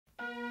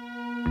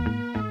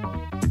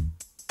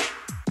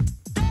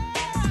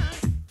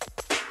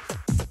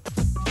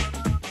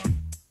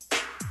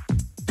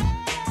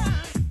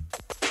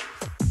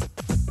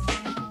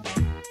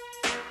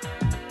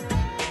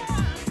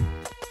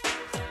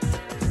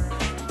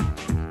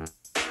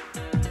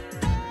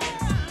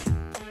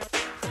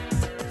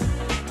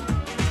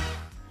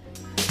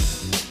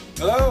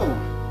Hello?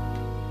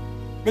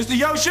 Mr.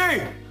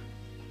 Yoshi!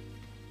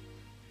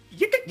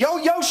 Yo,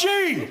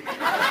 Yoshi!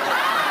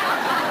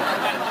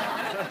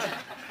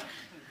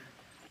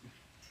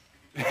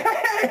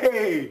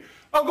 Hey!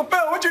 Uncle Phil,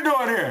 what you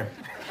doing here?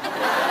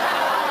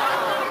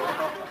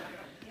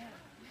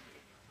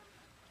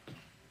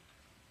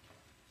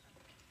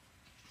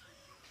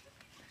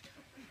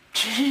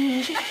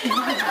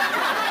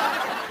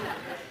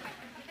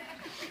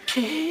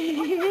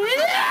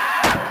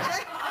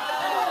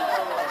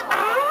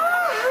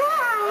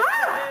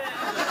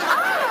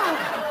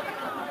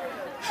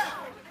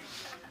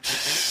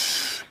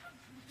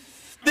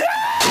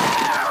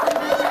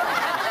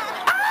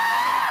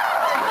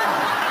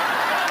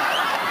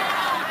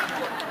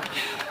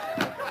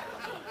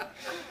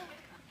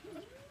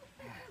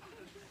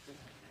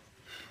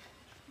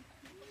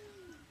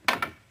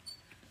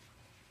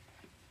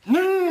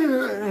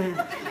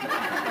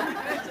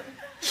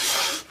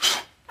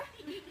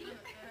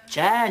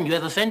 Jan, you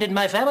have offended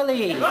my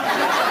family.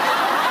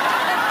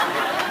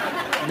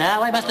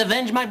 Now I must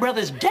avenge my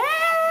brother's death.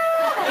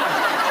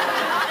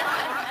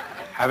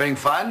 Having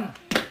fun?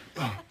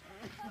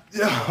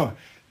 Yeah,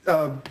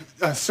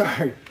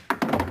 sorry.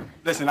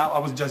 Listen, I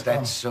was just...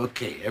 That's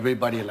okay.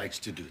 Everybody likes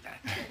to do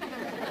that.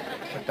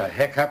 What the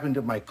heck happened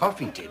to my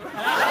coffee table?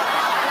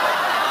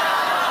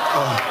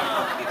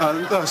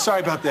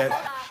 Sorry about that.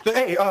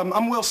 Hey,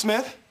 I'm Will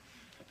Smith.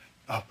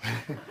 Oh.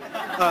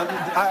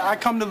 I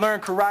come to learn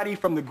karate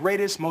from the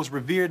greatest, most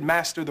revered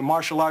master the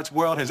martial arts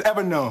world has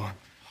ever known.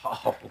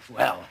 Oh,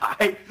 well.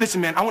 Hey, listen,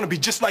 man, I want to be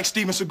just like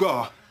Steven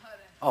Seagal.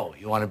 Oh,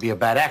 you want to be a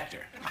bad actor?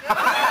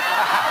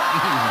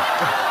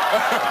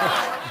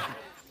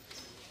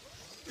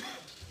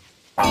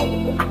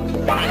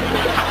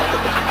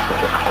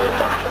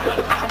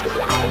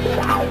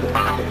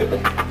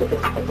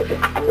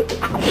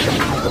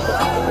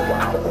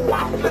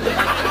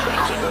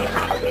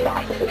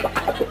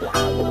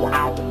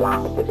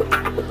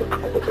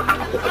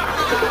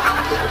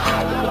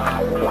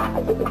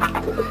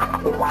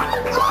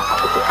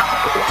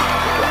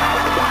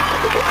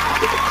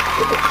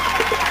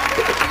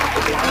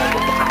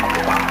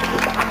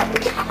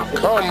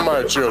 Come,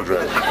 my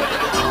children.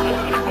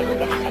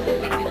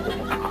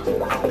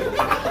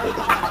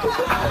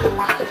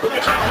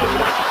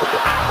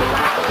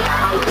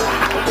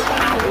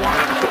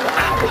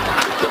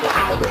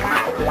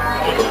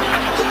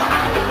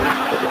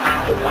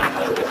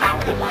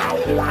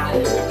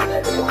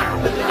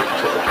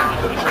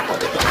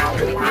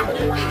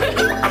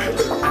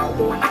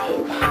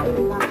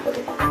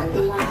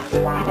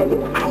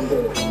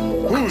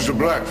 Who's the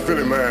black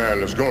Philly man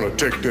that's gonna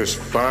take this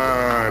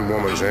fine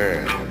woman's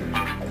hand?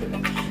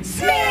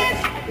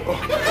 Smith!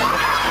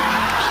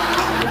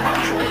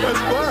 That's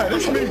fine,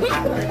 that's me.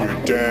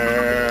 You're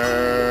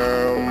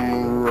damn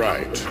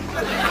right.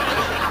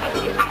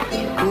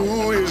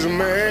 Who is a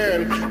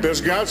man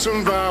that's got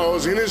some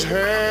vows in his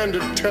hand to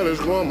tell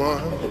his woman?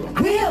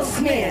 Will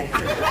Smith!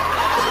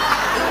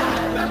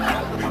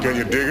 Can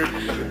you dig it?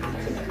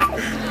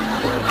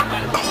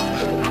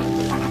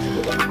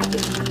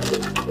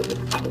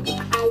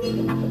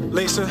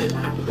 Lisa,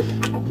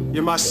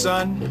 you're my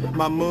sun,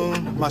 my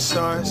moon, my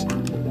stars.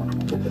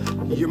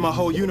 You're my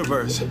whole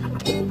universe.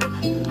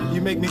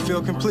 You make me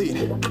feel complete.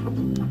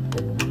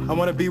 I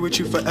want to be with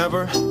you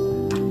forever.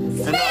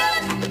 Smith!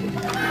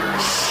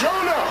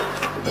 Shut up!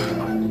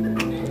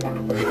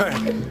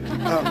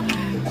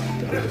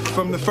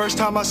 From the first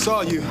time I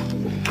saw you,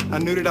 I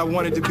knew that I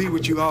wanted to be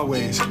with you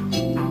always. I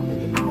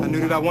knew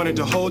that I wanted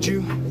to hold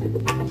you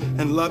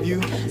and love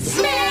you.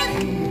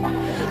 Smith!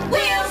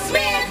 Will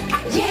Smith!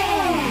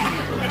 Yeah!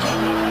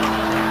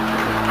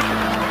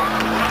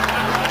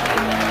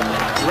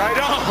 Right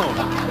on!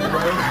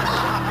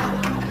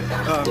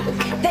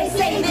 They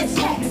say this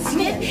Jack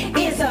Smith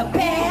is a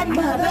bad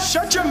mother.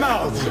 Shut your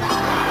mouth!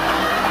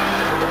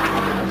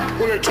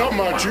 Well, they're talking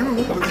about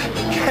you.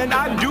 Can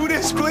I do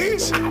this,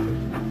 please?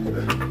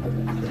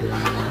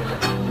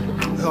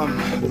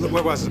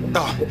 Where was it?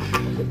 Oh,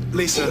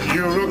 Lisa.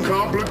 You're a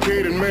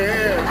complicated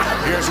man.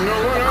 Guess no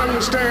one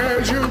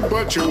understands you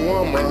but your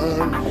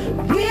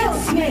woman. Will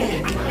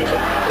Smith!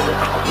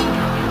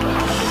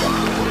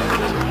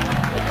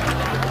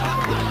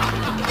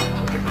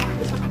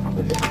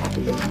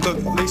 Look,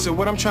 Lisa,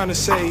 what I'm trying to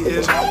say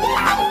is...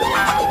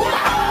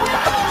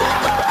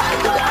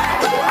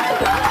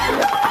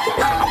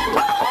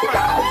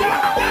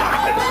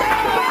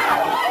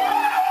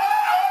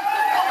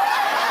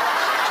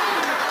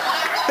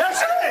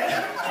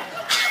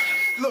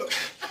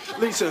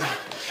 Lisa,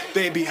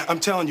 baby, I'm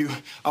telling you,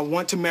 I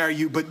want to marry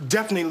you, but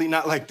definitely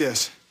not like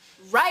this.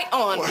 Right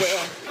on, Will.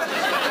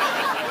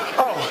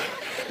 Oh,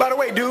 by the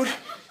way, dude,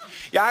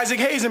 your Isaac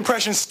Hayes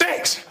impression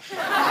stinks.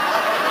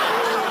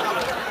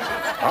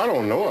 I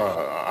don't know.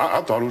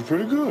 I thought it was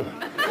pretty good.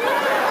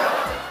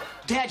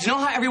 Dad, you know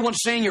how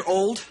everyone's saying you're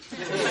old?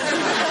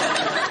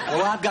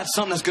 Well, I've got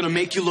something that's gonna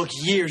make you look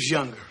years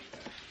younger.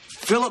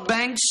 Philip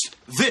Banks,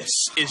 this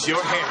is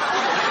your hair.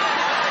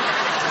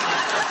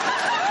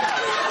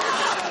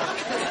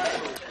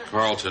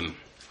 Carlton,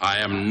 I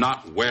am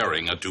not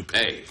wearing a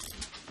toupee.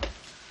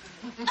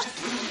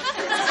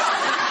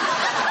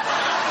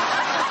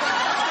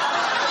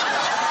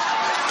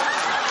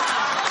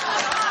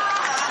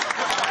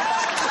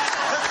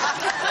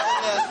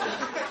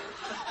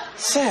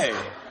 Say,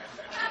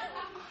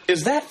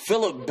 is that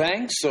Philip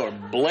Banks or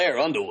Blair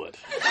Underwood?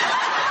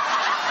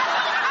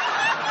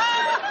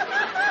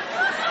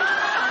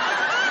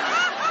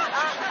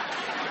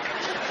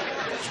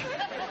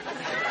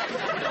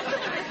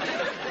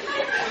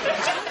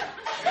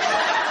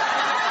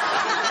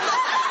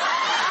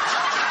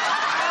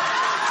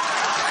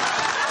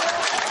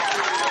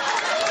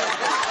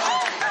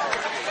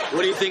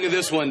 What do you think of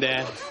this one,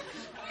 Dad?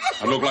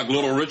 I look like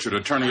Little Richard,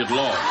 attorney at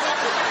law.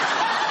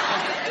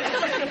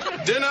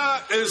 Dinner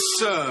is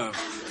served.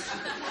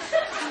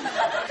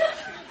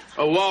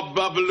 A wop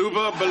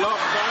babalooba balop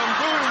bam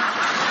boom.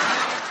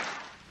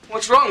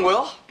 What's wrong,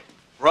 Will?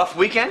 Rough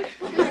weekend?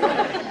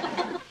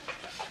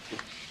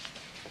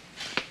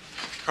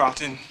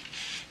 Carlton,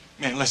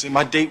 man, listen,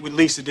 my date with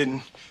Lisa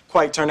didn't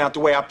quite turn out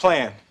the way I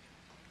planned.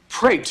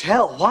 Pray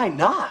tell, why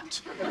not?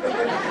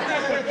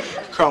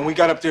 Carlton, we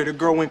got up there, the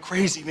girl went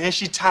crazy, man.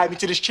 She tied me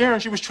to this chair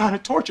and she was trying to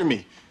torture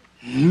me.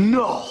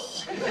 No.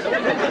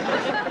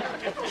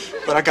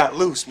 But I got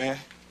loose, man.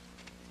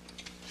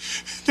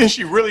 Then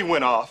she really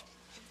went off.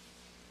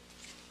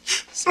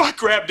 So I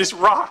grabbed this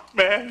rock,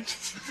 man.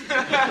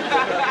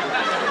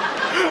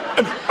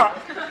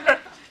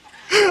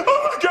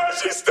 Oh my God,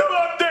 she's still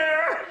up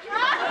there.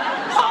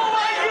 Oh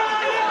my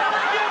God.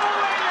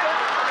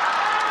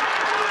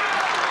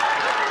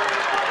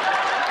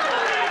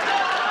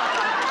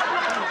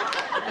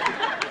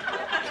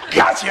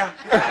 Gotcha.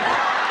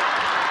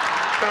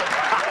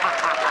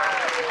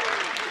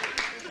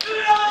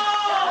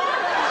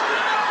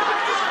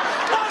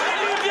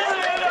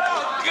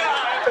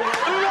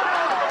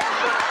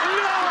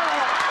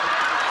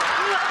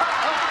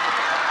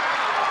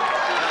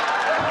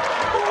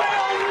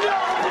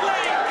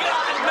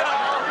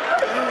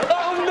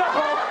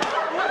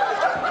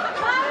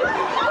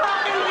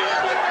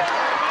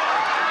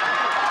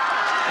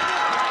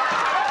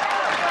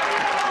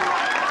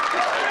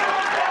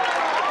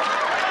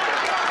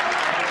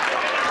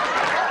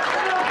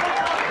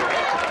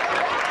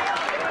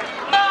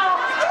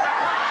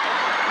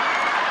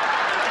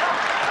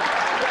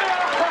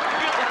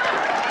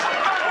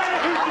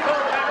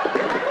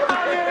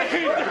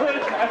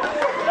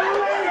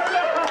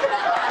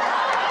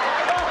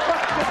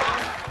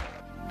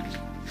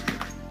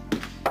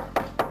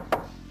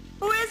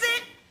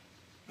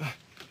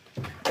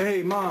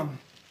 Hey, Mom.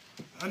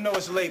 I know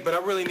it's late, but I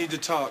really need to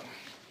talk.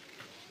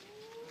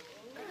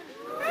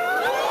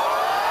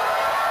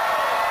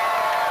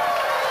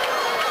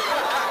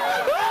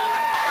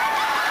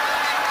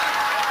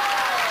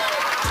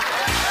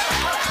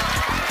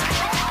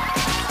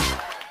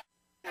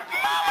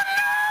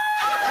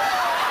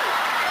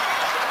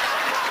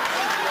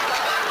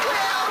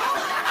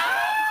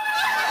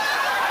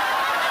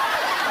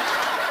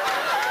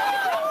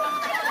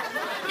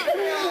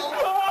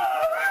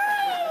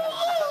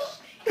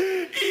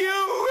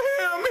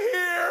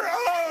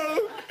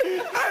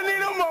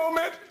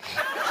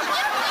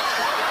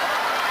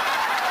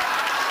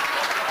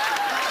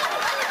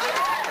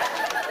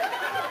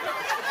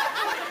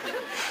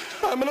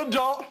 I'm an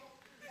adult.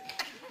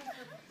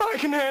 I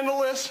can handle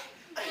this.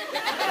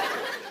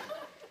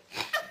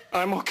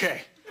 I'm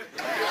okay.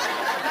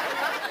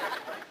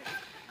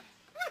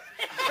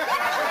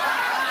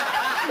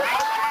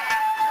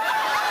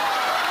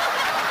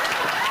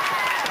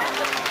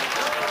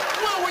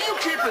 Will you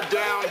keep it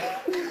down?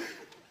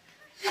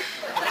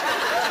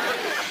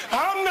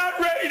 I'm not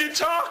ready to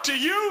talk to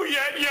you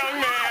yet, young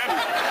man.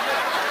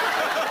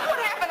 What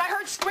happened? I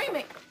heard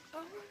screaming.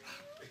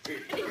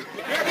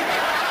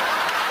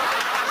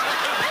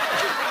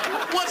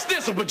 What's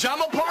this, a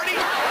pajama party?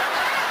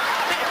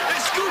 Hey,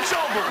 scooch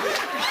over.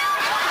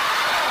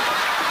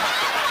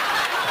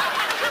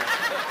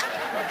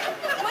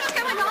 What's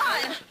going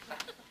on?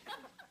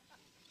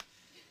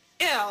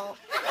 Ew.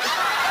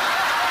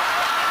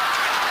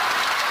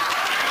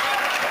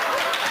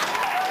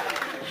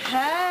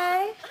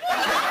 Hey.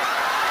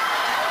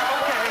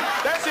 Okay,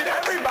 that's it.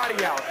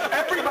 Everybody out.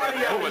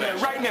 Everybody out in there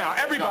right now.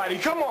 Everybody,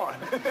 come on.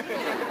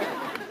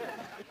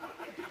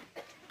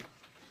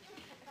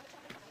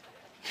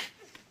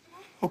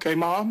 Okay,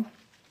 Mom,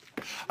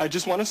 I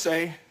just want to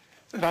say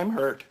that I'm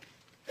hurt.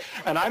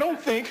 And I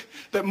don't think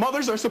that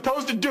mothers are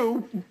supposed to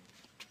do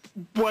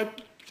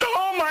what...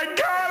 Oh, my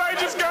God, I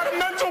just got a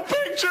mental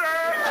picture!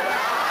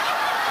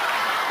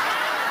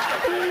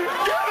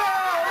 Get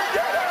out!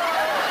 Get out!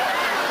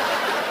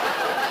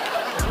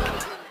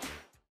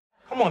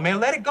 Come on, man,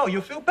 let it go.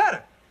 You'll feel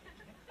better.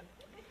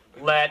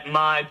 Let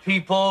my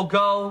people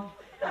go.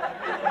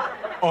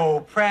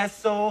 Oh, press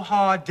so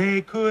hard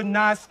they could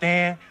not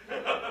stand.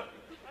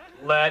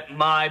 Let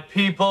my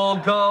people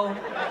go.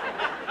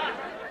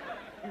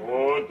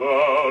 Oh,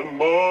 down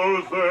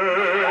Moses,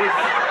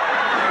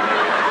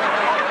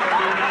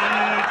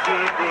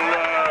 Egypt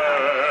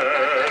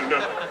land.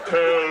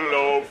 Tell,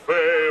 O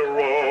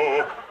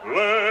Pharaoh,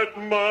 let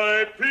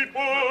my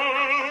people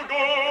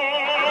go.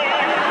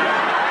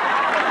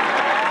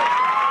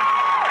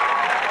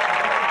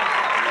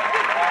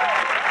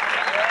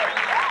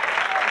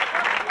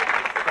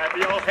 Clap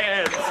your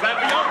hands, clap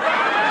your hands.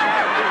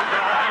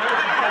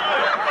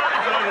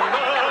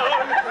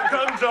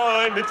 Come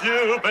join the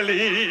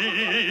Jubilee.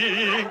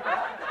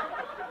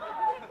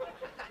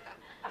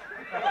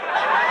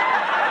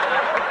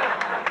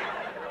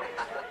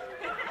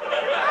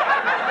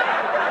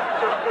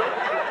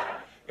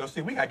 Yo,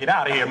 see, we gotta get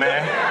out of here,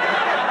 man.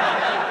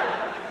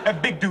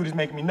 That big dude is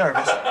making me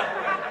nervous.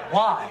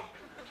 Why?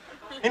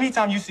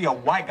 Anytime you see a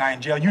white guy in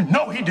jail, you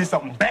know he did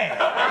something bad.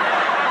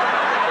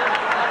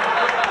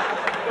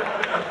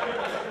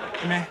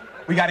 Hey, man,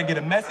 we gotta get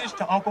a message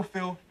to Uncle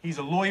Phil. He's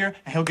a lawyer,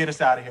 and he'll get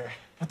us out of here.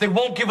 But they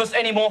won't give us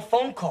any more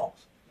phone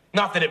calls.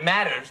 Not that it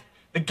matters.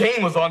 The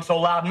game was on so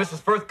loud,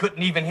 Mrs. Firth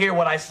couldn't even hear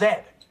what I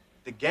said.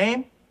 The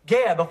game?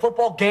 Yeah, the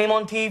football game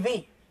on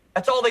TV.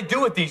 That's all they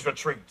do at these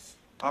retreats.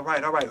 All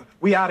right.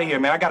 We out of here,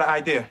 man. I got an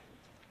idea.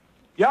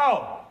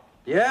 Yo!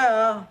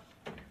 Yeah.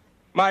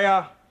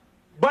 My,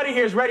 buddy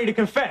here's ready to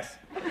confess.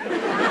 We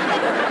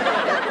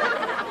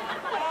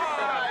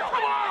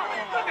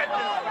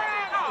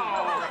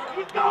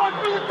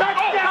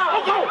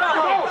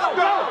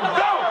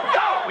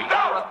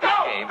interrupt this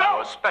game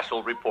for a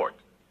special report.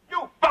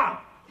 You bomb!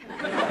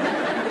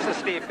 This is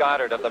Steve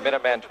Goddard of the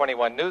Minuteman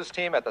 21 news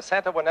team at the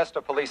Santa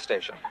Buenesta police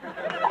station.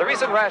 The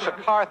recent rash of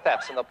car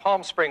thefts in the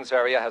Palm Springs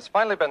area has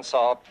finally been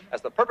solved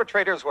as the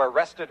perpetrators were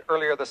arrested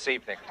earlier this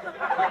evening.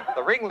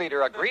 The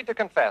ringleader agreed to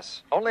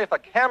confess only if a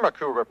camera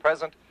crew were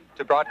present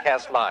to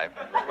broadcast live.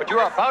 What you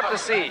are about to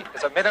see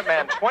is a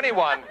Minuteman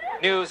 21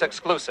 news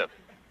exclusive.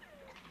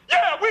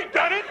 Yeah, we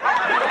done it!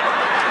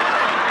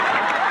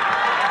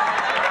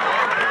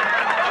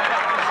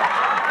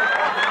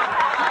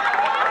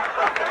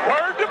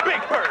 Word to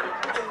Big Bird.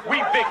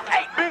 We fixed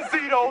 8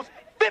 Benzitos,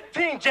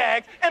 15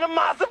 Jags, and a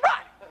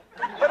Maserati.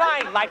 But I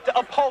ain't like the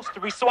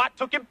upholstery, so I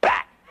took it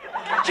back.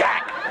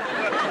 Jack!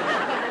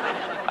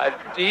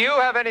 Do you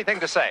have anything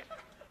to say?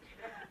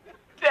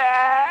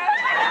 Dad!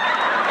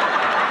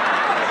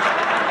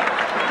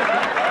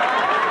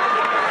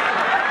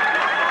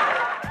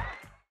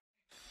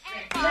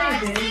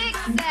 5, 6,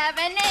 7,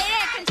 8,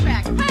 and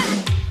contract.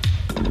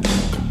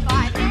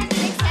 5 and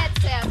 6, head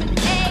 7,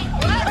 8.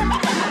 What?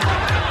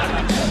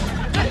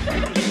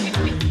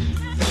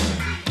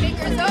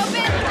 Fingers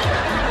open.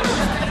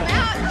 Spread them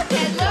out.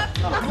 Head look.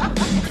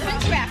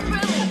 Contract.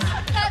 Release.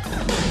 Hup.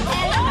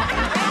 Head up.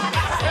 Round.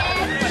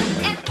 Extend.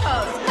 And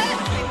pose. Hup.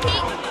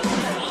 Repeat.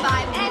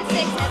 5 and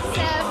 6, head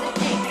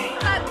 7,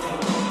 8. Hup.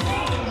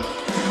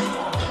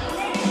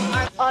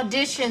 Our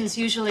auditions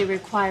usually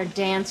require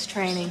dance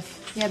training.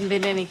 You haven't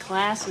been to any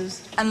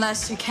classes.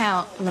 Unless you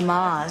count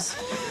Lamaze.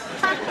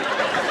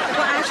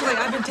 Well, actually,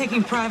 I've been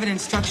taking private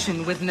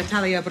instruction with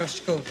Natalia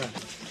Broshkova.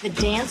 The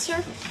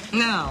dancer?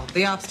 No,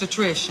 the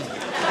obstetrician.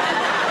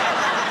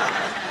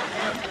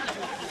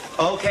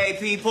 Okay,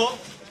 people.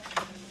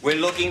 We're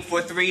looking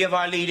for 3 of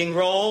our leading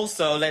roles,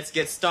 so let's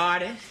get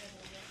started.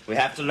 We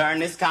have to learn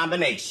this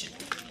combination.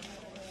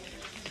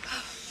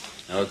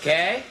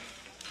 Okay?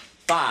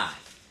 5,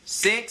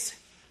 6,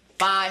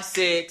 5,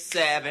 6,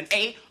 7,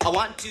 8.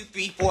 1, 2,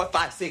 3, 4,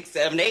 5, 6,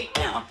 7, 8.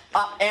 Down,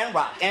 up, and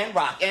rock, and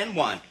rock, and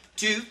 1,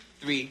 2,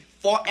 3,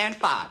 4, and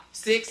 5,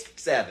 6,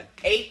 7,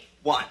 8.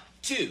 1,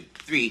 2,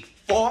 3,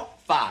 4,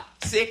 5,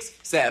 6,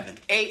 7,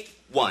 8.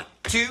 1,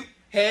 2.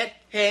 Head,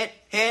 head,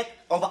 head,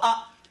 over,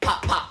 up,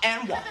 pop, pop,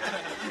 and walk,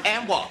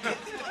 and walk,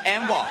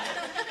 and walk,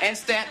 and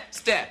step,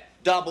 step,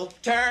 double,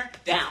 turn,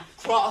 down,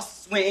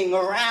 cross, swing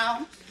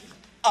around,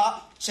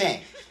 up,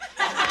 chain.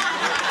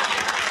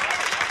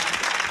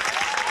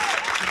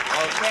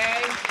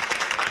 Okay,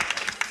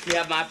 we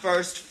have my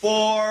first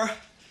 4.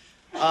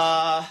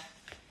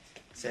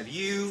 Let's have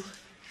you,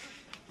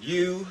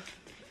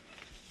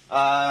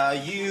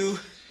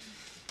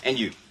 and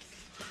you.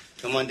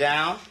 Come on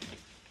down.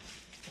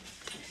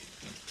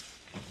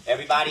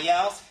 Everybody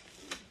else?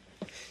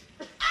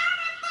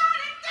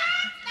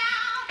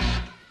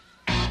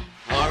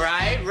 All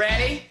right,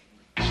 ready?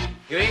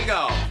 Here we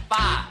go.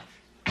 5,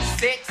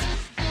 6,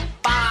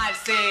 5,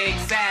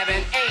 6,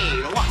 7,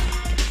 8. 1.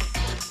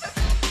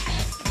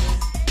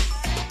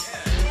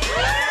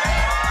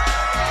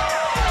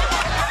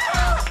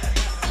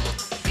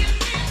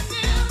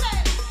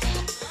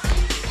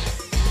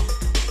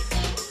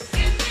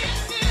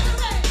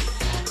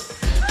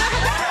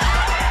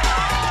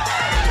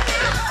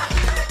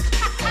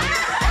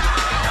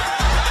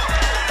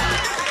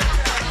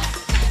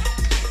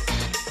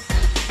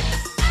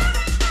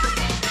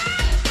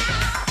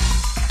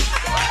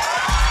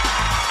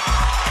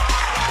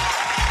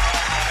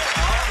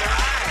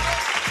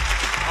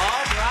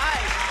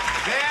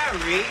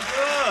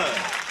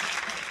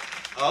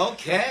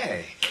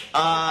 Okay.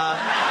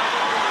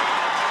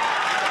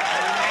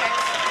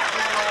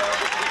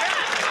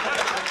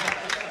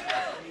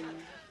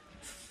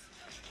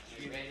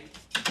 You ready?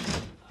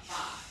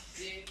 5,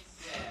 6,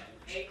 7,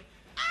 8.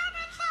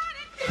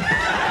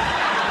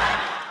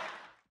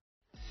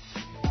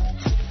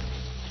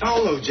 I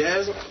don't know,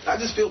 Jazz. I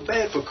just feel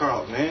bad for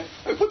Carl, man.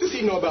 Like, what does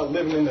he know about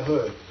living in the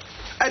hood?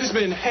 I just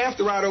been half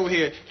the ride over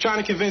here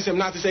trying to convince him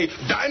not to say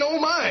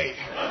dynamite.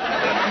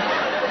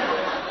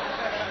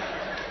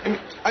 And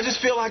I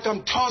just feel like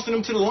I'm tossing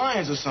him to the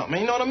lions or something.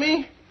 You know what I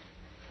mean?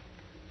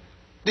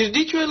 The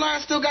Detroit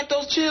Lions still got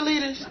those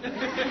cheerleaders?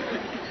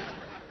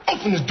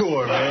 Open the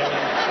door, man.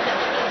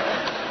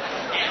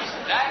 Yes,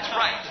 that's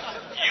right.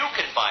 You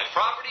can buy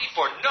property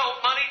for no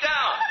money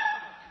down.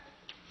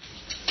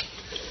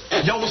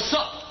 Yo, what's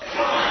up?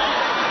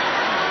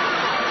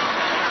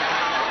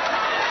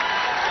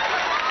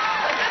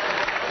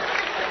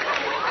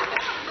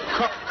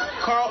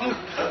 Carlton,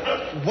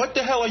 what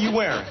the hell are you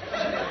wearing?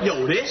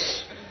 Yo,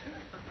 this?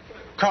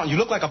 Carlton, you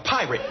look like a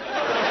pirate.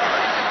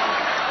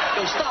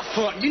 Yo, stop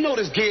fronting. You know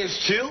this gear's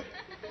chill.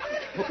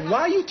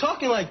 Why are you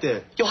talking like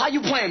that? Yo, how you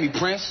playing me,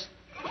 Prince?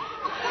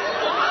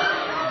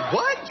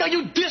 What? Yo,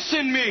 you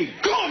dissing me.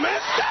 Come on,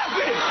 man, stop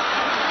it!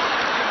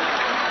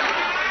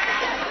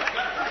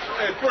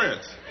 Hey,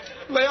 Prince,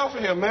 lay off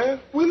of him, man.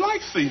 We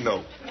like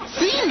C-Note.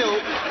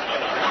 C-Note?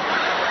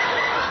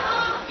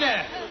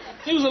 Yeah,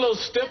 he was a little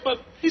stiff,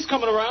 but he's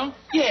coming around.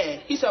 Yeah,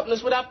 he's helping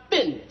us with our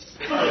business.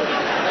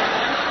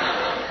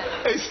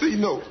 Hey,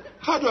 C-Note,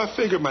 how do I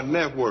figure my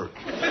net worth?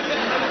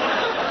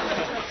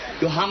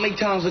 Yo, how many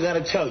times I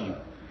gotta tell you?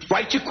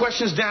 Write your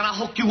questions down, I'll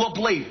hook you up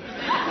later.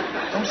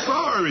 I'm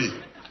sorry.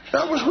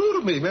 That was rude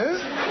of me, man.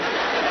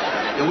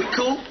 Yo, we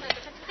cool?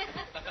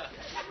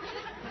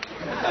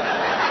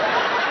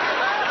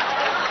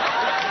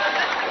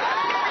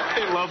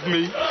 They love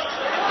me.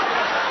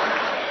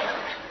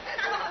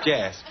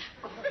 Jazz,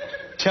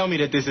 tell me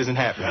that this isn't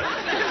happening.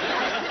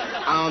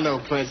 I don't know,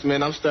 Prince,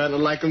 man. I'm starting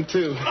to like him,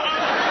 too.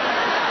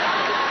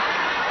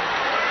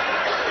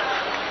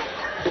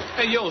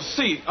 Hey, yo,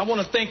 C, I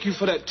want to thank you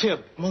for that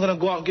tip. I'm going to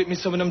go out and get me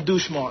some of them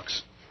douche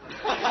marks.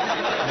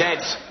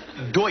 That's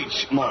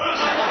Deutsch marks.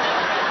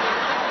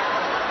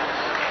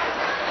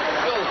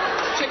 Yo,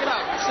 check it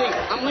out. See,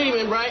 I'm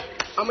leaving, right?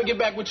 I'm going to get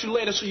back with you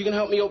later so you can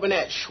help me open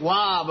that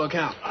Schwab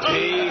account.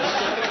 Peace.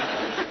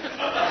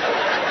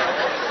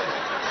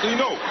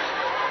 C-Note,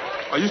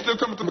 are you still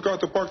coming to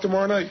MacArthur Park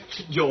tomorrow night?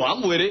 Yo,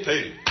 I'm with it.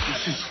 Hey.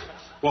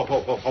 Hold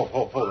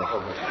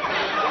on.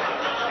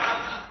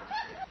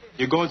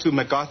 You're going to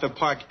MacArthur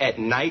Park at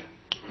night?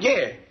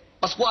 Yeah,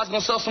 my squad's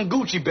gonna sell some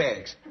Gucci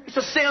bags. It's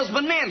a sales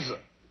bonanza.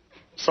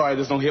 Sorry,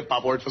 there's no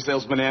hip-hop word for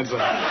sales bonanza.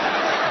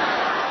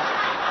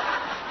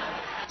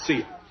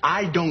 See,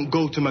 I don't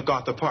go to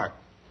MacArthur Park.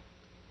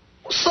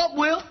 What's up,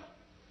 Will?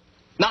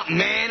 Not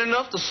man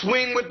enough to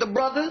swing with the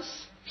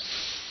brothers?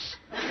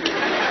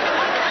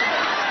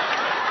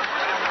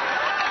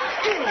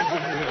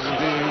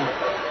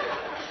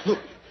 Look,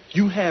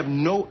 you have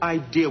no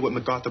idea what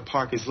MacArthur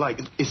Park is like.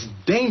 It's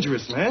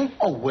dangerous, man.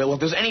 Oh, Will, if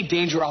there's any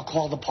danger, I'll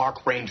call the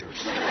park rangers.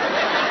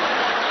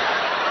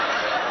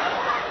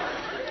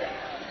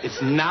 It's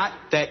not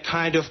that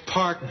kind of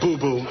park,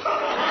 boo-boo.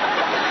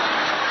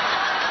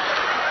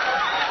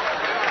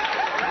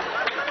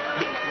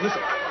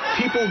 Listen,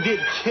 people get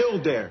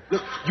killed there.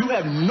 Look, you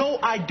have no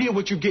idea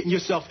what you're getting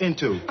yourself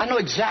into. I know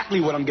exactly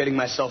what I'm getting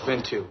myself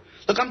into.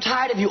 Look, I'm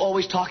tired of you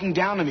always talking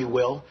down to me,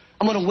 Will.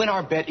 I'm going to win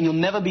our bet, and you'll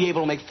never be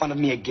able to make fun of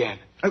me again.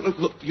 Hey,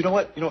 look, you know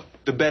what?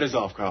 The bet is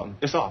off, Carlton.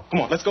 It's off.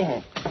 Come on, let's go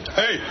home.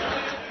 Hey,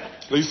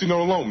 leave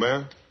C-Note alone,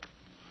 man.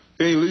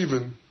 He ain't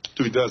leaving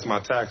till he does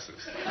my taxes.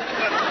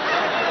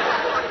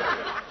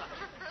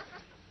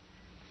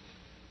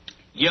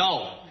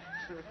 Yo,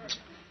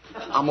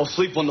 I'm going to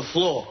sleep on the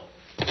floor.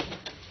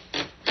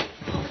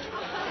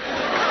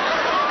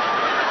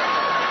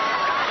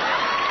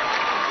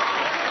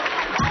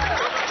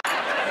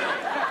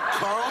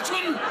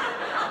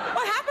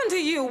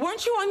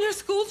 Weren't you on your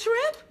school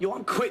trip? Yo,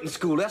 I'm quitting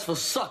school. That's for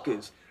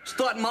suckers.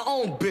 Starting my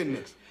own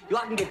business. Yo,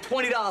 I can get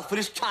 $20 for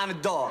this China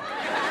dog.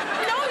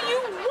 No,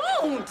 you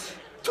won't.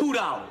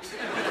 $2.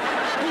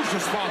 Who's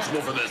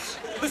responsible for this?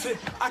 Listen,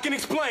 I can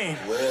explain.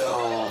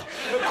 Well...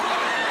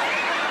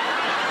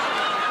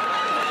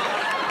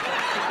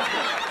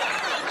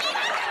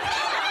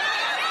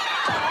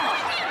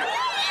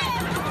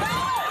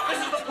 This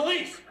is the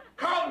police!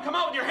 Carlton, come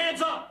out with your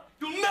hands up!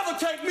 You'll never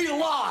take me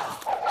alive!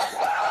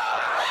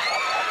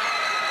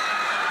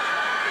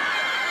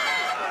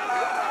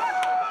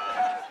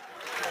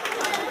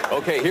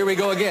 Okay, here we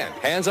go again.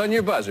 Hands on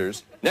your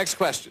buzzers. Next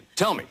question.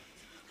 Tell me,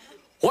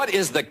 what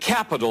is the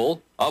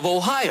capital of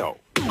Ohio?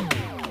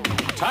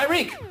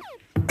 Tyreek.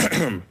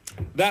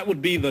 That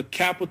would be the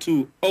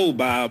capital O,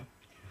 Bob.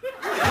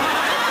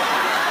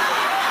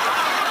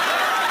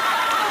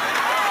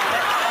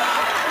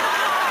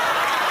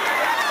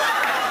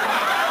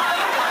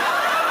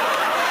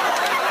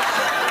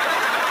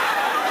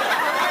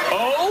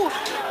 O?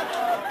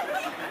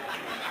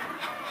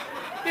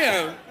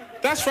 Yeah,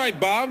 that's right,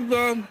 Bob.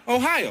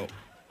 Ohio.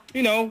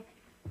 You know,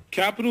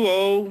 capital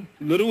O,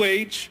 little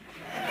h.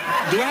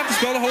 Do I have to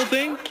spell the whole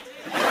thing?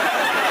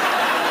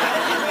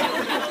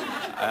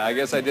 I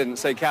guess I didn't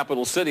say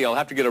capital city. I'll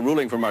have to get a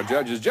ruling from our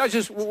judges.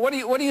 Judges, what do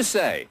you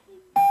say?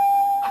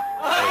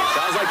 Hey,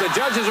 sounds like the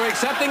judges are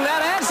accepting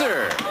that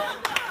answer.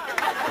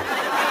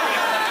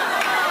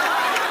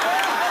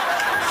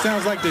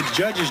 Sounds like the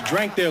judges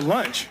drank their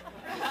lunch.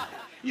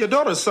 Your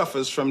daughter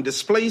suffers from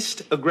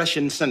displaced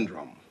aggression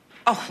syndrome.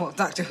 Oh, well,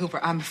 Dr. Hooper,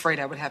 I'm afraid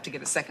I would have to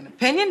get a second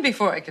opinion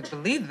before I could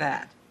believe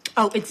that.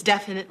 Oh, it's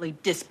definitely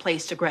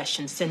displaced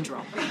aggression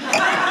syndrome.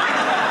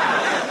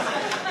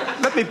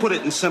 Let me put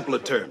it in simpler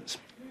terms.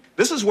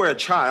 This is where a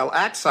child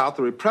acts out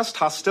the repressed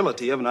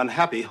hostility of an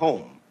unhappy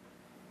home.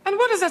 And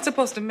what is that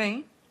supposed to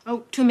mean?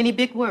 Oh, too many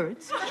big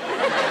words.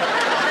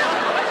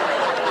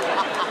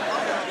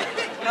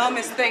 No,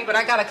 Miss Thing, but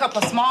I got a couple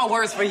of small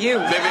words for you.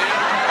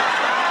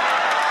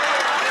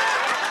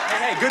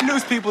 Hey, good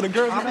news, people. The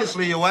girls.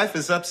 Obviously, your wife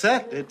is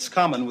upset. It's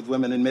common with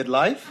women in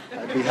midlife.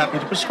 I'd be happy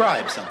to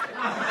prescribe something.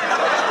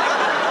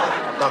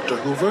 Dr.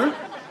 Hoover,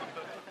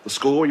 the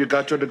school where you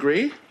got your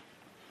degree? Did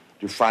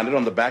you find it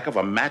on the back of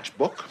a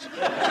matchbook?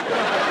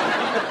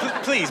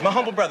 Please, my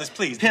humble brothers,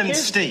 please. Penn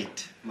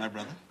State, my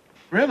brother.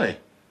 Really?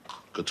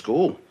 Good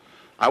school.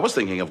 I was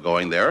thinking of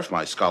going there if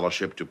my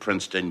scholarship to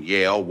Princeton,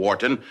 Yale,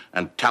 Wharton,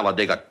 and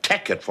Talladega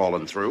Tech had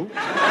fallen through.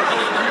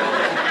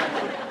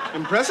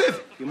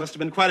 Impressive. You must have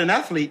been quite an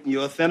athlete in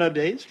your thinner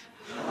days.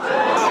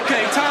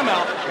 Okay, time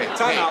out.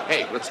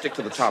 Hey, let's stick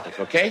to the topic,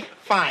 okay?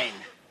 Fine.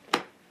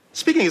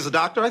 Speaking as a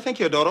doctor, I think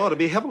your daughter ought to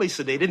be heavily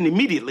sedated and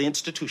immediately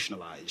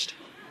institutionalized.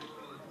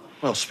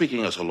 Well,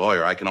 speaking as a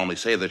lawyer, I can only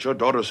say that your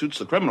daughter suits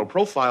the criminal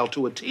profile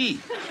to a T.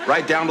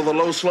 Right down to the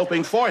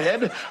low-sloping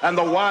forehead and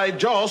the wide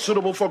jaw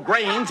suitable for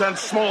grains and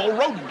small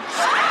rodents.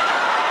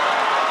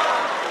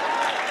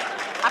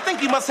 I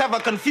think you must have her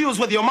confused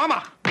with your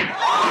mama.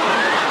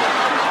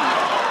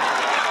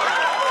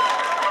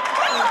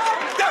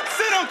 That's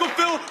it, Uncle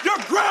Phil.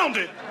 You're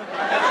grounded.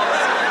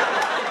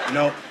 You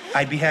know,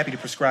 I'd be happy to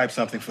prescribe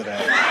something for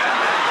that.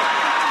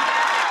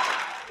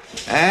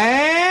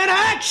 And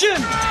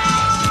action!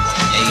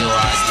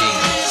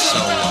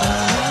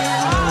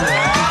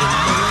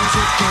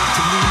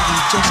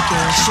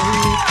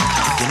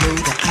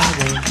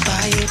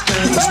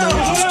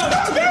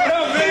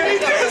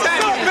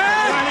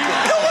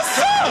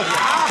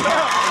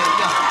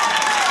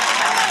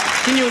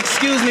 Can you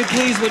excuse me,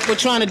 please? We're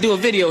trying to do a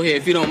video here,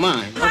 if you don't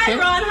mind. Hi,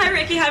 Ron. Hi,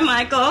 Ricky. Hi,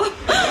 Michael.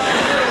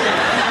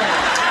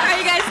 How are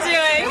you guys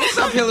doing? What's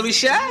up, Hillary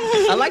Shy?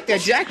 I like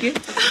that jacket.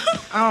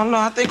 I don't know.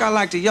 I think I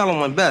like the yellow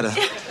one better.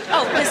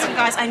 Oh, listen,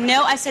 guys. I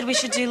know I said we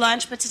should do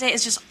lunch, but today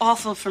is just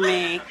awful for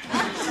me.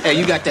 Hey,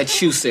 you got that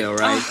shoe sale,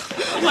 right?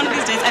 Oh, one of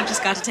these days, I've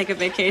just got to take a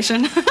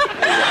vacation.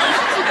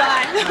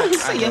 Bye.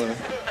 See ya.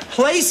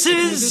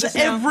 Places,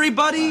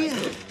 everybody.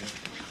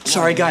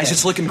 Sorry, guys.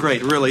 It's looking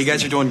great. Really, you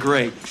guys are doing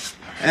great.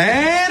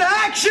 And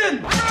action!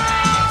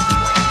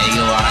 Hey,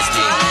 yo,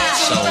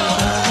 so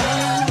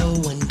no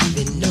one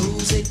even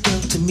knows it,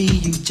 girl. To me,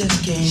 you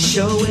just can't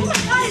show it.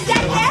 What is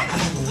that?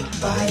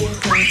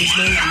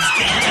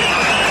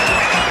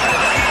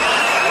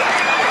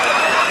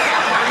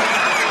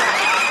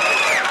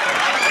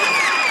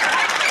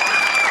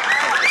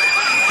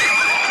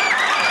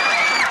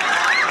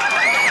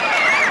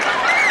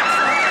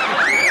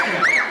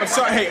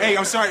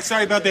 I'm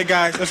sorry about that,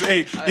 guys.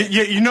 Hey,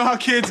 you know how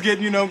kids get,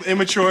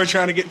 immature,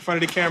 trying to get in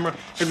front of the camera.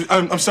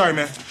 I'm sorry,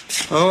 man.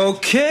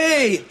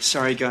 Okay.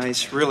 Sorry,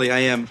 guys. Really, I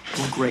am.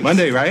 Well, great.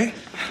 Monday, right?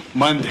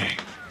 Monday.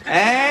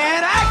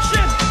 And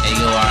action! Hey,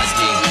 yo,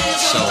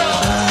 so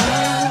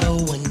no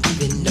one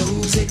even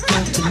knows it,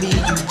 girl. To me,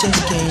 you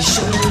just can't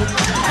show it.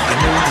 I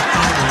know that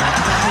I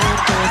won't buy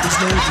it, girl. There's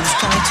no use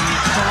trying to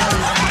hide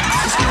it.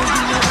 'Cause girl,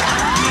 you know I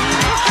mean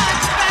it.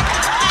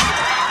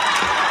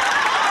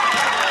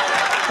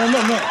 Oh, no,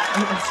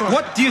 I'm sorry.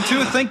 What do you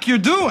two think you're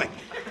doing?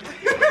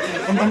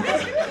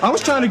 I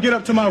was trying to get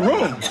up to my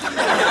room.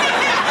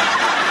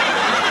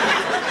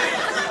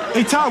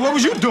 Hey, Todd, what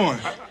was you doing?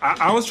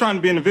 I was trying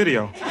to be in the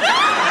video.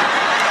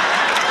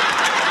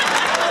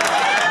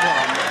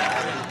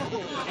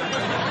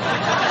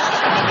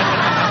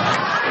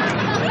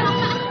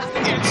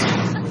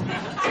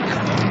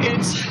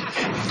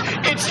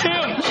 It's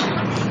him.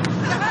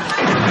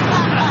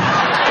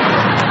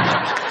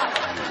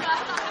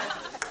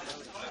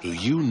 Do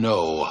you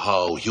know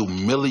how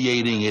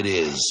humiliating it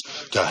is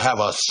to have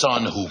a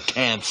son who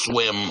can't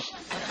swim?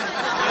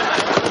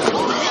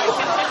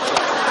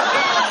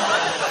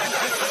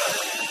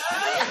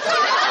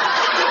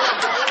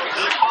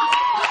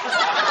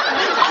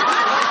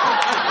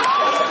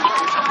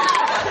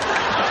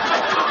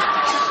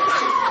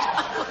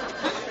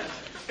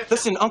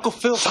 Listen, Uncle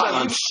Phil...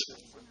 Silence!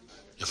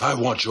 If I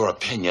want your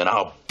opinion,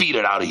 I'll beat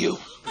it out of you.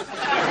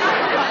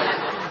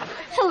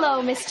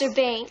 Hello, Mr.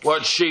 Banks.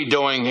 What's she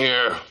doing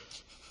here?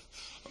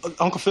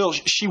 Uncle Phil,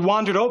 she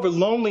wandered over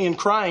lonely and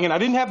crying, and I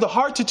didn't have the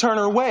heart to turn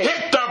her away.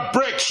 Hit the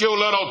bricks, you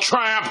little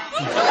tramp!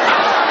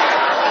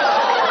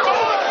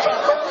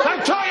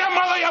 And tell your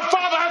mother your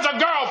father has a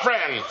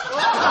girlfriend!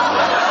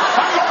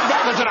 I'm going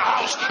back into the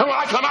house. And when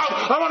I come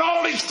out, I want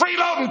all these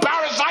freeloading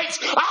parasites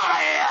out of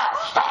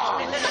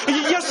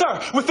here. Yes,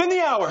 sir. Within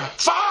the hour.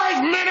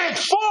 5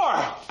 minutes. 4.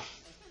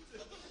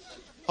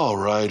 All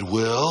right,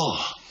 Will.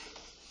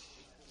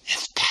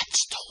 If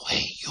that's the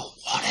way you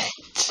want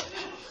it.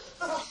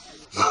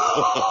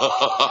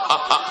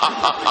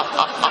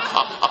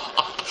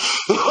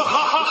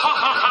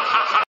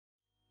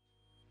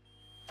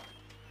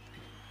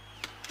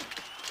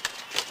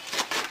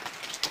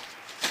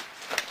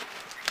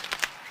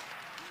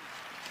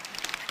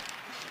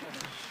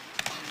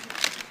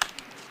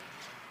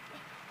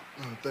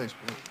 Oh, thanks,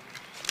 bro.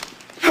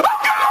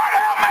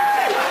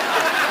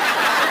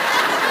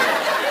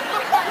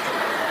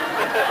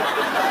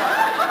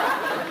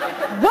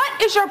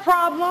 What is your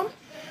problem?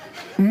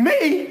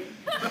 Me?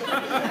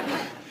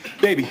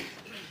 Baby,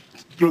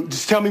 look,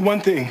 just tell me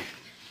one thing.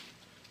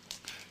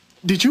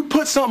 Did you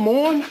put something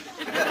on?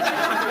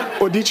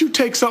 Or did you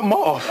take something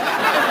off?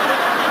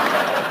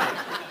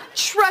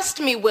 Trust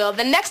me, Will,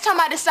 the next time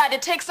I decide to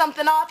take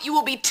something off, you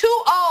will be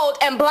too old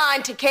and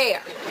blind to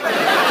care.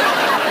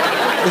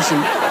 Listen,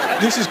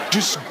 this is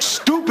just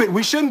stupid.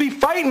 We shouldn't be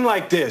fighting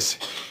like this.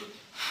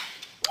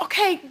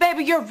 Okay,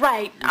 baby, you're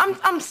right.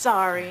 I'm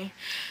sorry.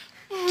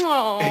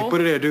 Oh. Hey,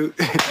 put it there, dude.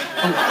 You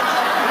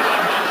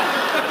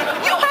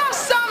have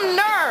some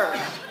nerve.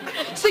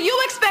 So you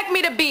expect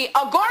me to be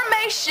a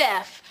gourmet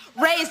chef,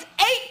 raise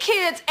 8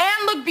 kids,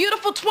 and look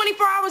beautiful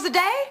 24 hours a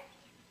day?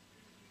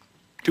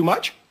 Too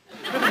much?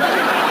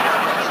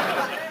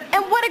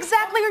 And what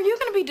exactly are you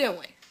going to be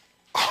doing?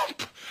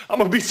 I'm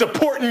going to be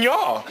supporting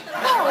y'all.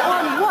 Oh,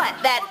 on what?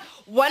 That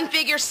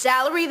one-figure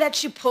salary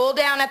that you pulled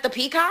down at the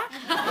Peacock?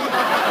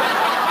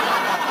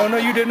 Oh, no,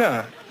 you did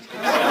not.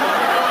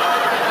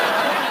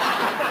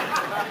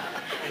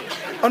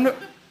 Oh, no.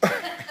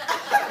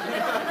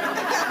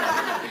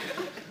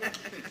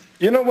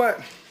 You know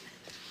what?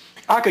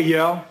 I could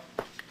yell.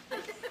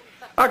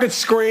 I could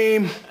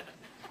scream.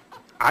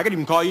 I could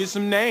even call you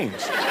some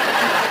names.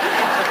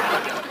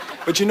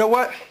 But you know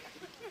what?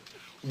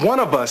 One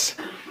of us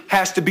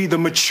has to be the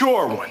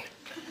mature one.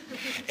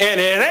 And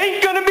it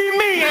ain't gonna be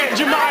me, Aunt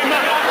Jemima.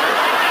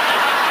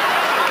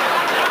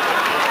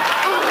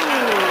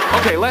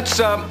 Okay, let's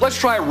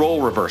try a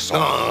role reversal.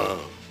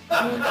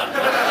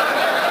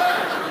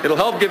 It'll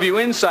help give you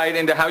insight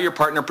into how your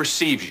partner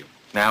perceives you.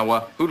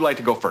 Now, who'd like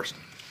to go first?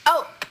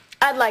 Oh,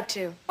 I'd like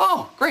to.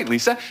 Oh, great,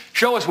 Lisa.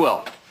 Show us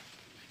Will.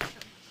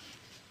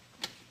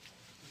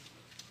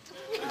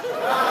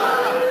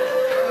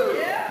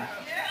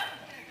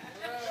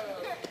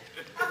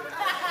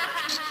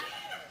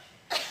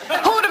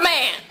 Who the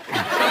man?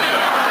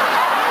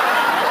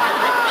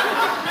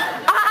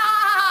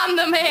 I'm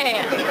the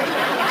man.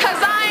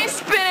 Cause I ain't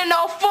spending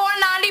no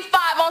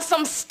 $4.95 on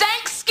some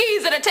stank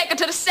skis that'll take her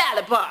to the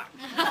salad bar.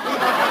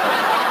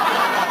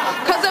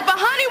 Cause if a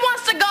honey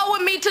wants to go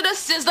with me to the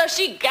Sizzler,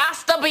 she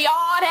gots to be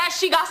all that.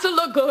 She gots to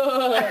look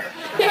good.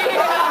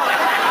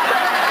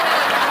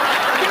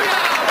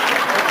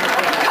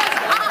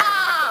 Cause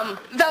I'm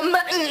the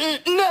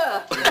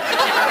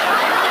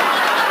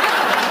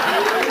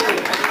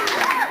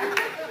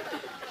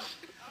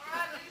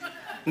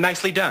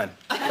Nicely done.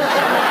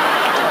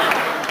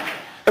 I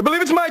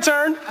believe it's my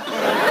turn.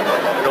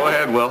 Go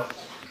ahead, Will.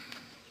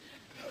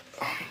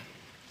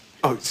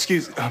 Oh,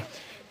 excuse me.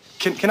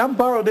 Can I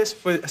borrow this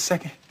for a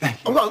second? Thank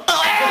you.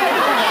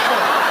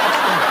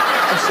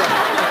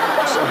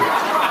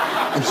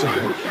 I'm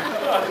sorry.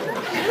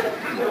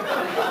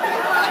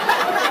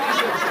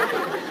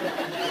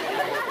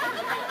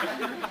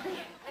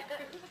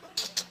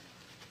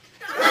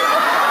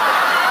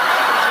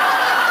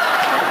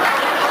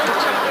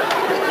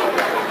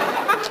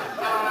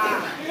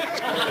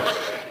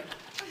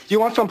 You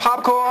want some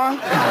popcorn?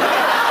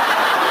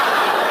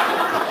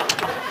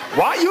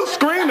 Why are you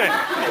screaming?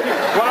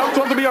 Well, I'm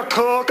supposed to be a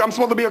cook. I'm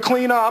supposed to be a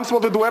cleaner. I'm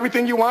supposed to do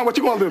everything you want. What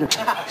you gonna do?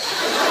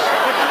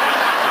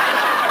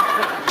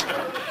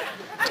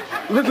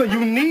 Listen,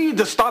 you need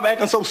to stop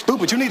acting so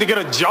stupid. You need to get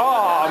a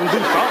job and do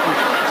something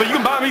so you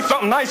can buy me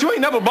something nice. You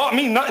ain't never bought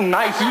me nothing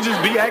nice. You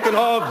just be acting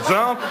all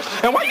dumb.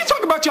 And why you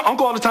talk about your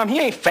uncle all the time? He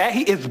ain't fat.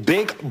 He is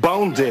big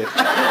boned.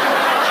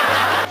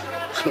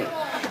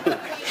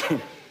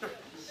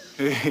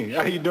 Hey,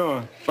 how you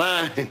doing?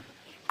 Fine.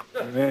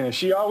 Man,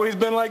 she always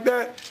been like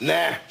that?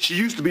 Nah, she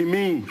used to be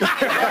mean.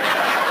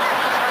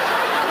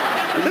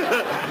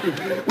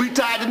 We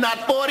tied the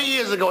knot 40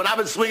 years ago, and I've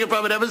been swinging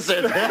from it ever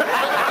since.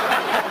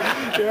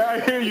 Yeah, I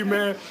hear you,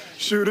 man.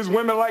 Shoot, it's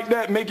women like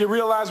that make you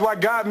realize why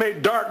God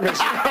made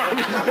darkness.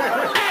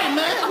 Hey,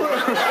 man!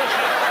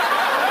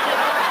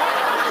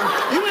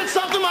 You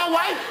insulting my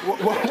wife?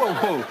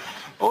 Whoa.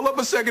 Hold up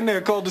a second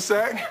there,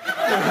 cul-de-sac.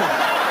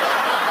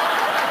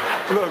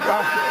 Look,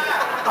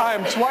 I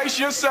am twice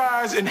your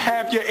size and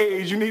half your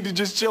age. You need to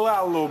just chill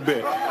out a little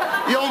bit.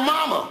 Your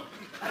mama.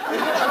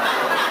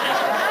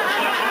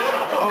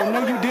 Oh,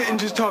 no, you didn't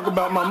just talk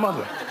about my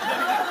mother.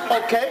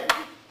 Okay.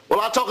 Well,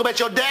 I'll talk about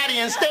your daddy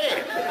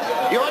instead.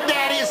 Your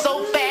daddy is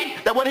so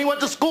fat that when he went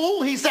to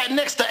school, he sat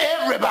next to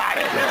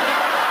everybody.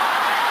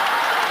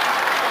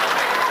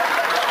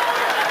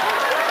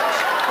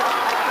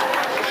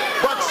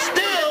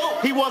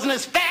 he wasn't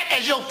as fat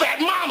as your fat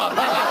mama.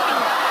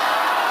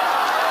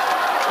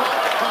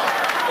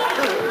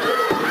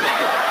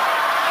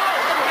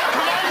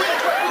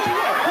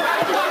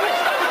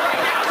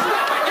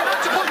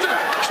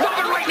 Stop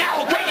it right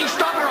now, okay? You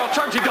stop it or I'll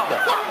charge you double.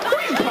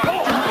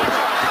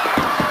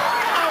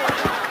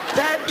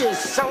 That is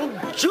so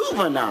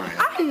juvenile.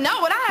 I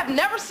know it. I have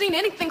never seen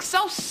anything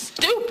so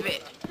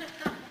stupid.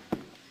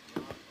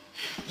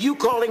 You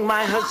calling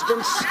my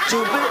husband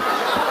stupid?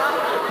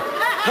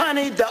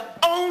 Honey, the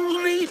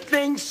only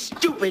thing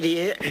stupid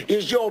here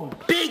is your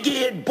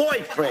big-eared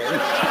boyfriend.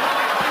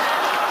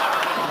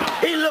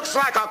 He looks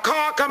like a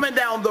car coming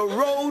down the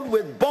road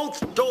with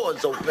both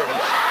doors open.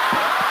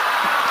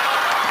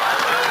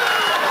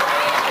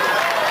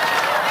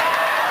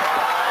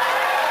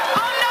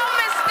 Oh, no,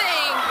 Miss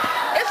Thing.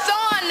 It's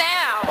on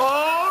now.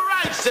 All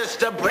right,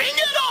 sister, bring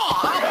it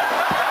on.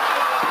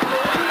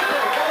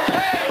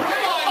 Hey,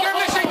 come on, you're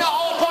missing the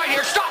whole point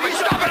here. Stop it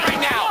right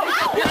now.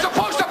 You're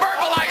supposed to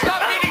verbalize,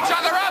 not beat each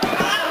other up.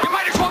 You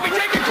might as well be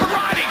taking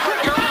karate.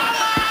 You're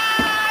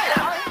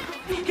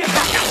Take it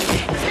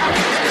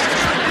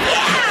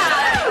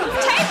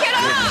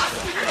off.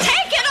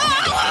 Take it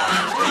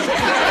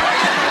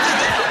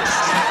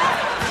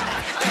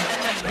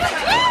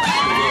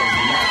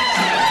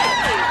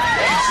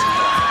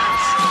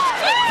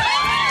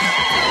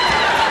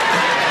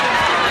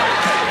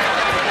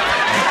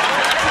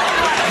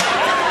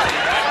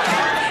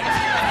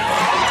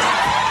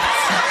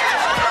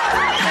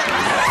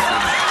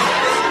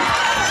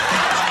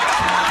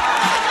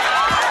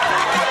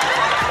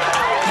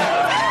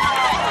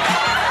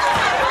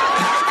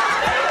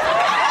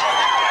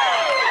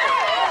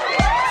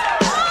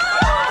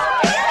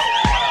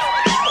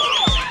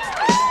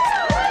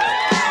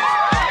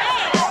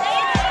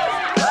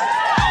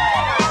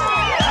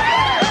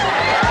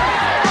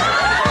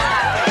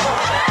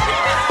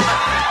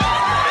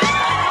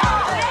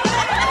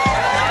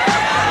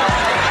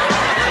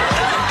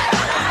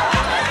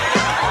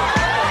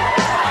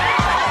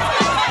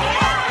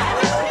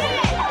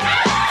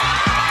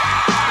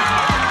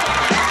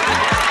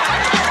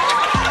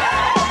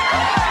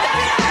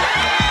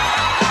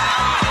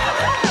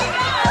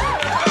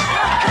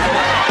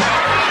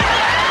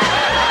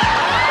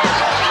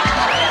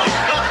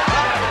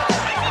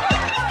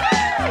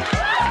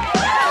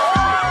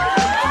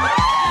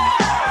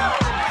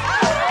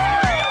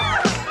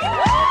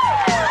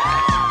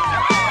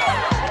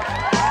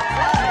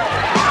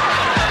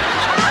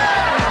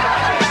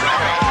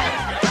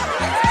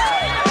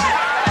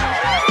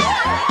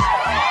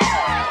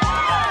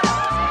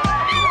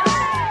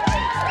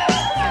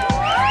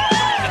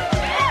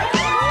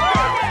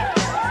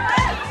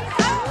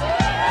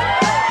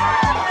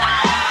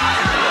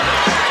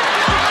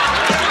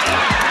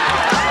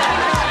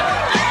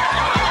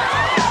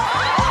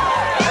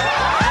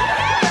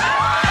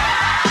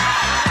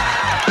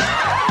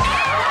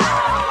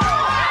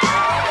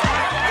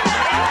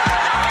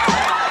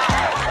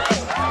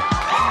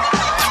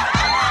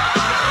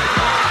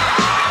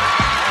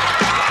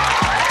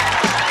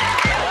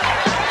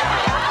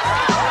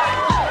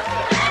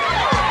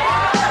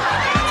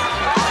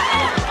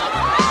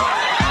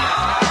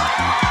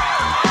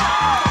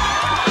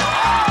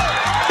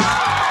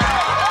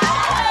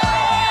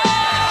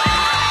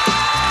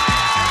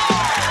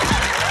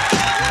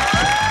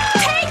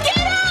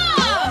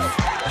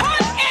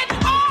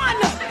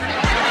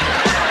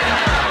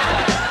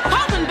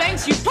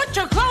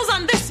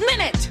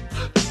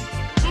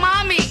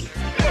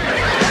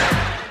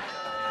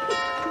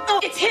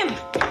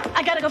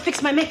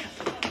fix my makeup.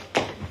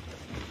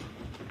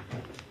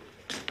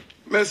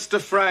 Mr.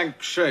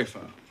 Frank Schaefer.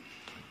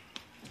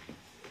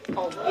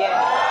 Oh,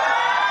 yeah.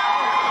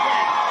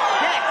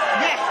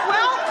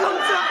 Welcome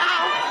to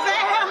our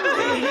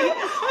family.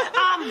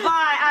 I'm Vi.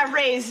 I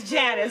raised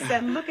Janice,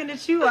 and looking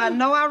at you, I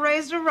know I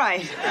raised her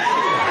right.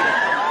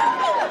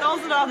 Those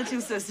are the other two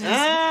sisters.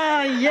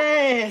 Ah,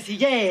 yes,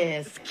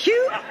 yes.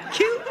 Cute,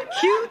 cute,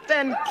 cute,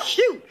 and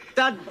cute.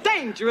 The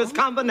dangerous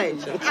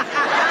combination.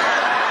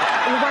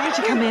 Why don't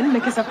you come in and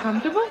make yourself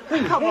comfortable?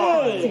 Come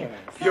on.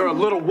 Your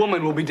little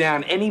woman will be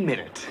down any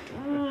minute.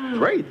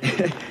 Great.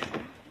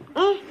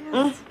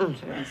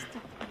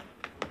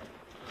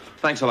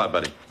 Thanks a lot,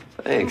 buddy.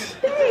 Thanks.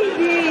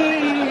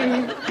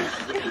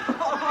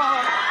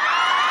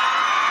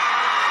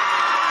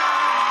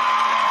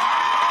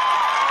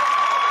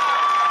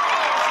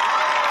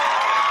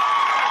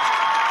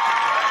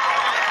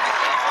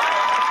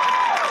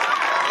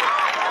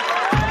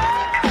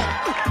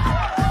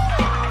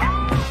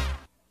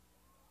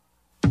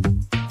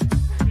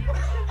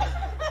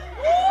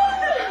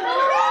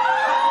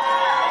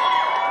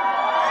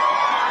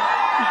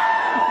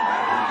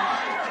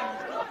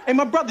 Hey,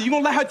 my brother, you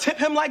gonna let her tip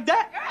him like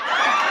that?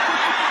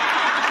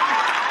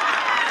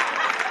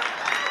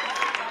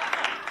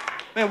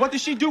 Man, what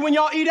does she do when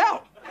y'all eat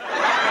out?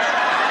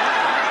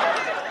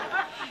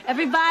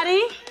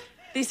 Everybody,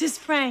 this is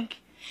Frank.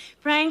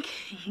 Frank,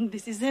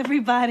 this is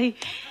everybody.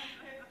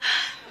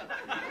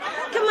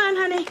 Come on,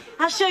 honey.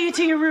 I'll show you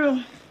to your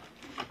room.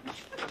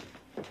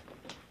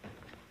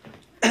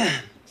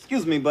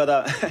 excuse me, but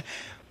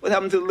what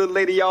happened to the little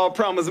lady y'all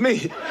promised me?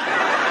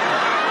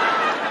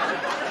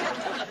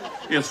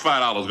 Here's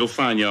 $5. Go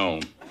find your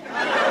own.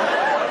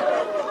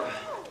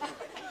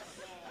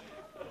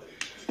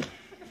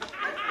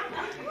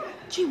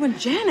 Gee, when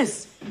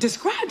Janice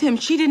described him,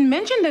 she didn't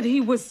mention that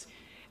he was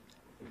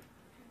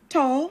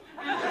tall.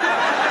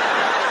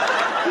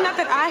 Not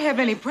that I have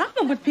any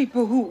problem with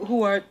people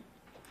who are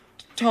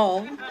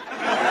tall.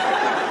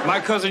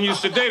 My cousin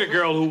used to date a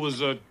girl who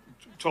was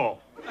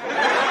tall.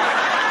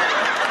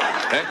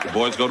 Heck, the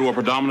boys go to a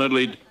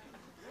predominantly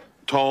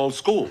tall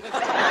school.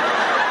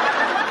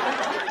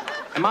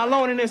 Am I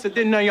alone in this, or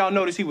didn't none of y'all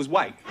notice he was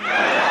white?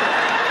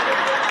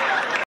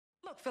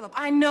 Look, Philip,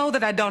 I know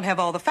that I don't have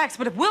all the facts,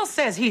 but if Will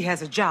says he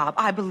has a job,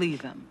 I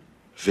believe him.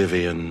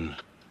 Vivian,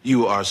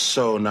 you are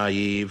so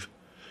naive.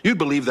 You'd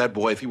believe that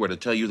boy if he were to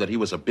tell you that he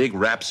was a big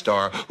rap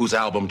star whose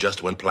album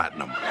just went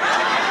platinum.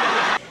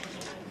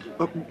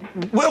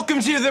 Welcome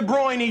to the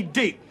briny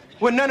deep,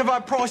 where none of our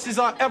prices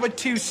are ever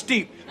too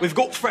steep. We've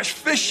got fresh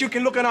fish, you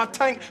can look in our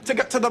tank. To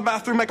get to the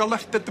bathroom, make a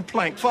left at the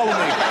plank. Follow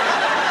me.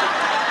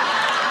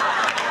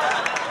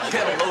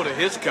 Get a load of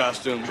his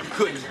costume.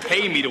 Couldn't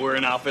pay me to wear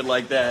an outfit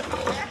like that.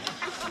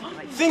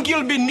 Think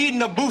you'll be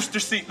needing a booster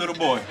seat, little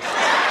boy.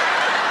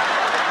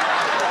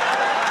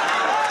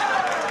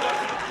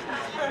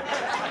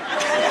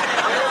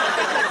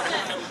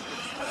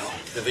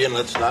 Vivian,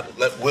 let's not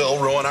let Will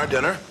ruin our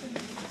dinner.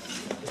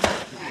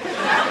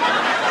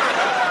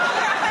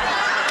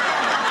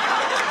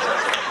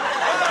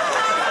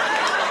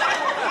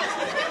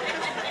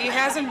 He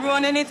hasn't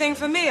ruined anything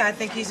for me. I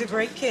think he's a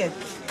great kid.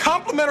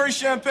 Complimentary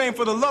champagne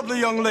for the lovely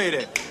young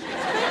lady.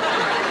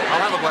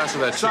 I'll have a glass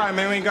of that. Sorry,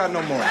 man, we ain't got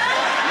no more.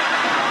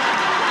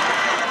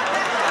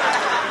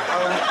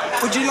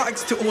 Would you like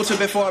to order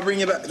before I bring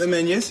you back the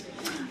menus?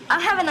 I'll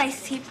have an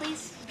iced tea,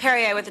 please.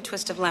 Perrier with a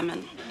twist of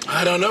lemon.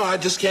 I don't know. I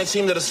just can't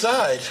seem to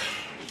decide.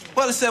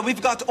 Well, I said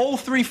we've got all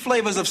 3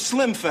 flavors of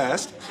Slim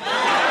Fast.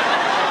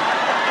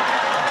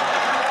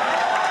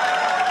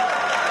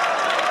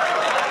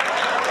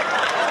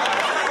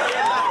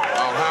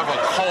 I'll have a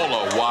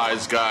cola,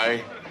 wise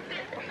guy.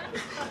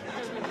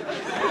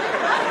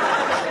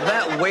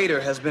 That waiter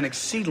has been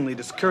exceedingly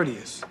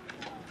discourteous.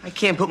 I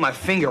can't put my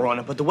finger on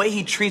it, but the way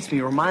he treats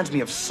me reminds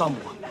me of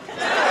someone.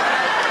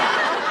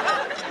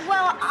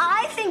 Well,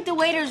 I think the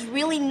waiter's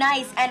really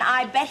nice, and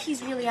I bet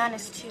he's really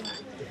honest, too.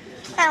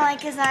 I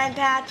like his eye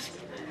patch.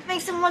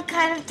 Makes him look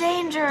kind of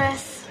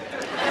dangerous.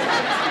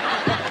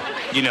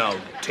 You know,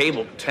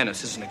 table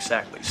tennis isn't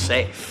exactly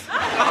safe.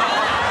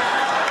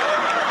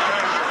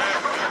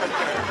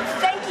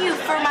 Thank you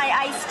for my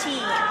iced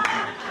tea.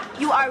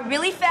 You are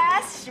really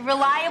fast,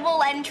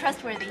 reliable, and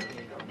trustworthy.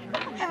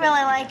 I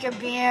really like your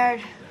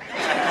beard.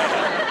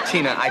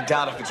 Tina, I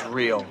doubt if it's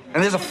real.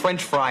 And there's a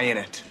French fry in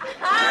it.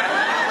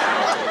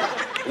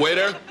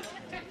 Waiter,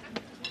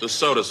 the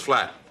soda's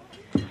flat.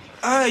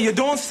 You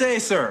don't say,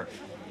 sir.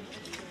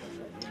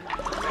 Try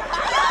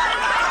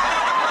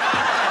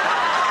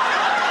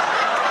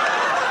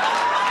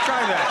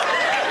that.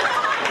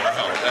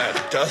 Well,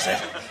 that does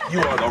it.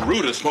 You are the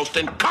rudest, most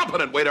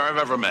incompetent waiter I've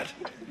ever met.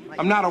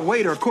 I'm not a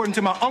waiter. According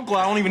to my uncle,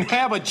 I don't even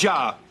have a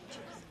job.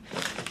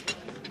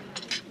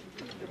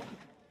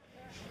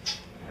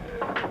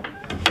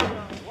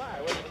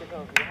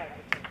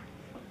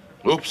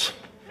 Oops.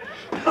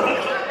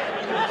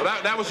 Well,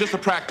 that was just a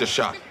practice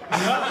shot.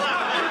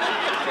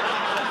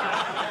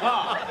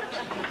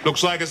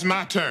 Looks like it's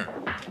my turn.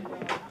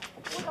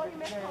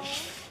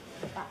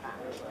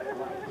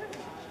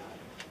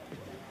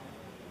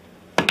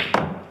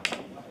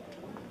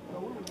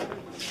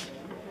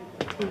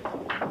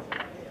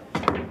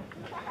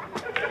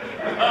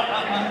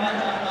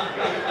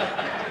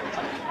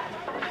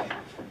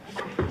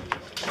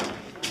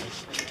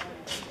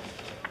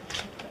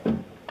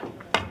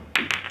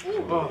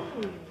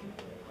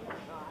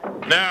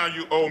 Now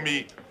you owe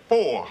me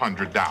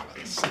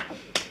 $400.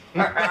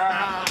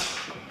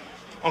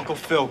 Uncle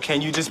Phil,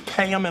 can you just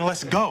pay him and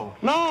let's go?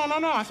 No.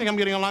 I think I'm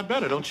getting a lot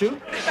better, don't you?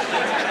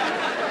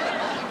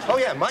 Oh,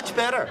 yeah, much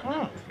better.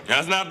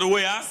 That's not the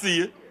way I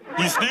see it.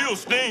 He still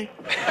stink.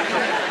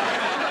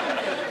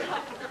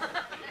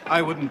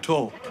 I wouldn't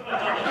talk.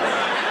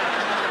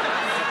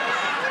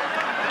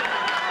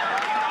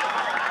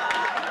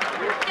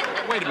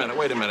 Wait a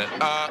minute.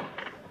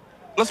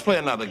 Let's play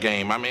another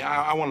game. I mean,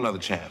 I want another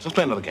chance. Let's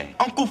play another game.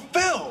 Uncle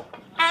Phil!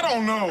 I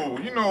don't know.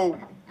 You know,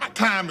 my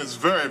time is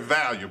very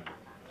valuable.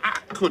 I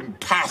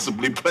couldn't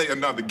possibly play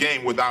another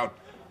game without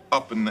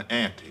upping the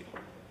ante.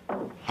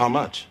 How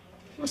much?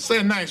 Let's say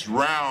a nice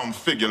round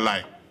figure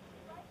like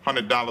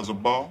 $100 a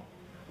ball.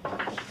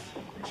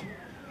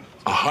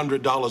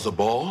 $100 a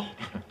ball?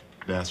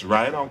 That's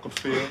right, Uncle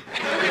Phil.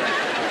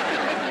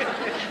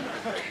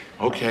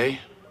 Okay.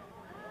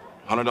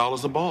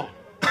 $100 a ball.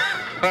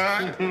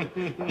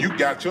 You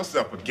got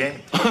yourself a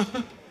game.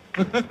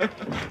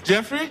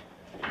 Jeffrey?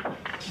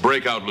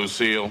 Break out,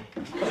 Lucille.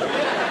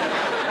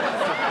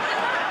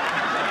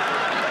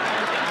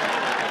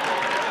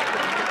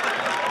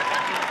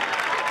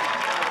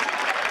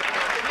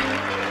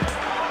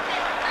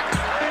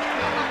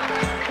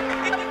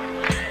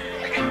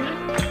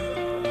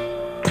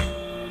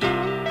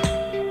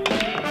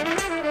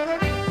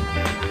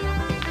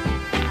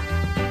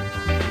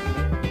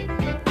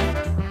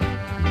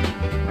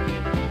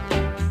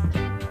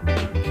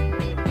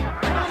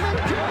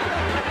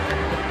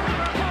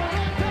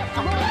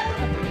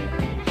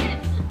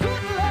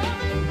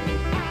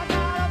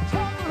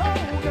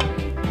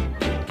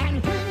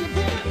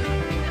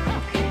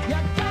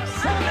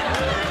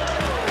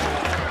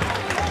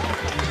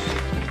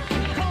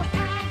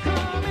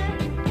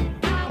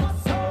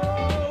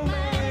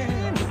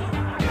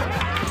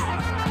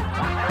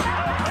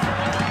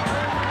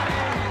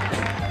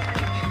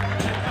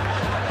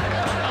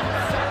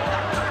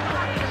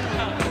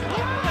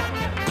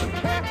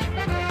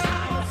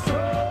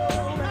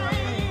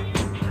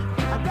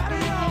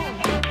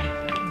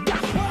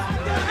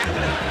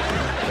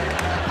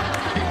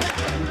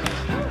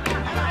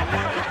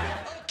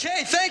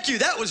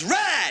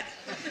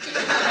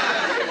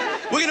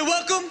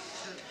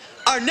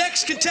 Our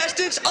next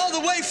contestants, all the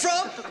way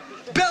from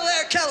Bel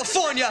Air,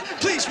 California,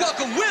 please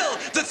welcome Will,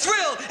 the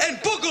Thrill, and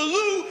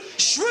Boogaloo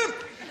Shrimp.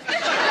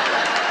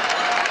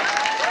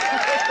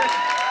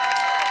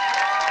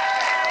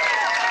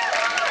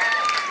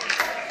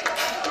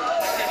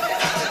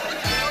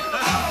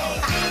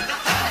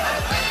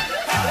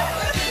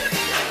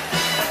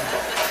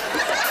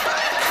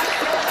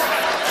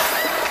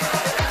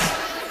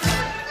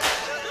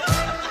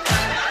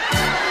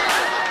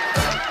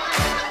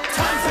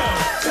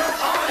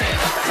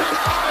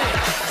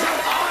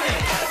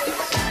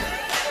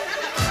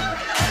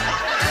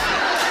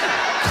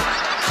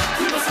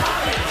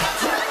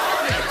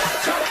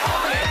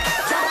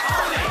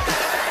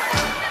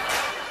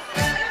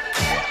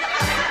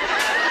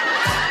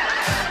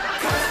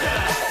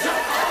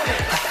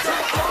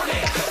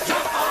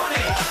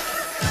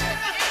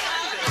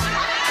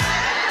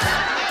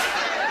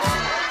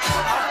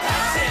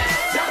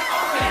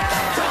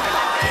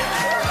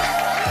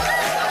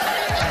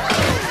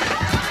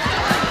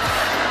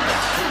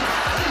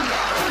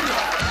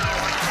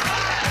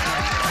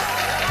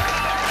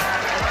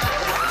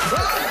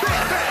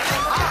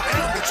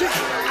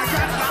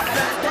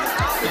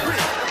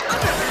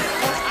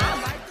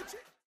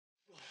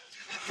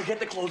 Forget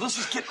the clothes. Let's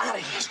just get out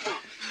of here.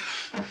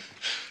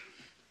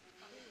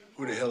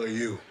 Who the hell are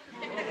you?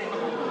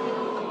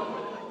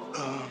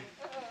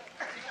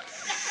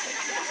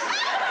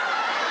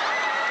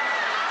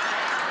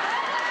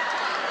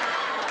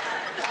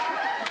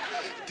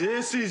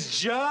 This is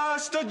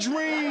just a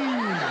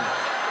dream.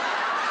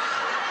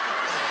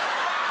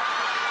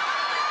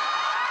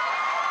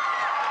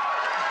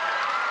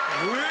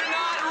 We're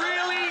not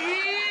really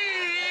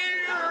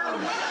here.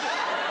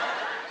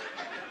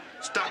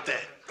 Stop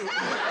that.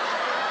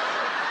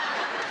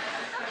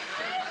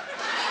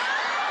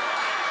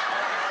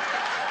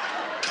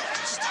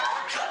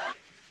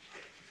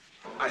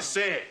 I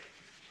said,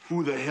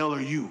 who the hell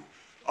are you?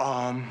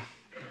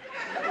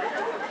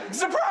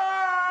 Surprise!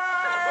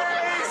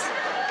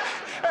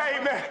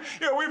 Hey, man,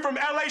 yeah, we from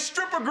LA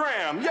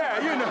Strippergram. Yeah,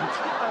 you know,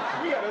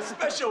 we got a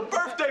special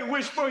birthday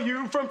wish for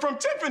you from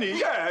Tiffany.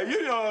 Yeah,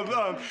 you know,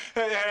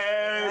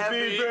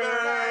 happy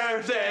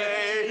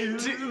birthday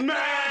to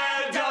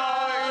Mad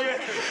Dog.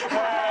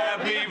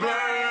 Happy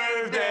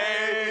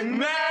birthday,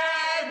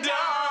 Mad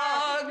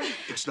Dog.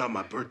 It's not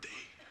my birthday.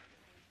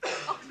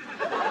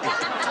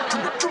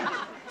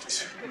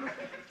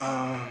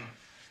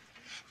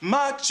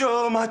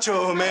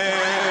 Macho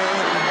man.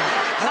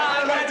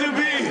 I'd like to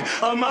be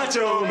a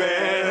macho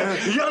man.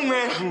 Young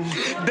man,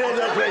 there's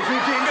a place we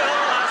can go.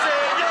 I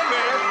said, young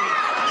man,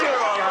 you're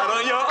all out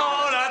on your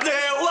own. I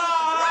said,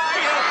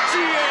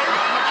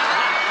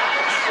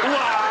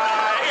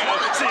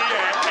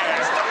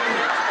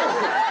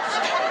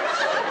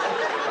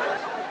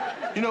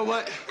 YMCA. You know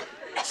what?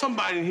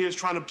 Somebody in here is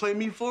trying to play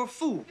me for a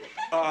fool.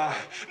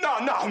 No,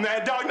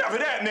 man, dog, never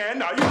that, man.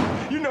 No,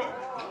 you know.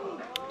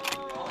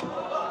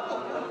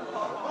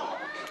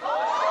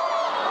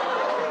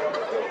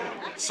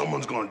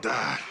 Someone's gonna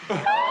die.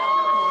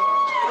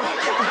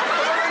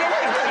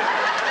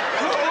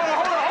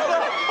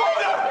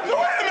 Hold on.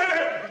 Wait a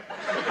minute.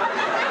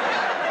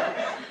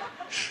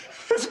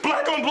 This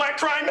black on black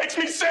crime makes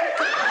me sick.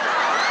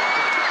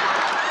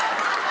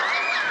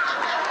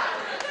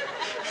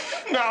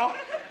 Now,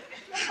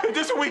 if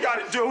this is what we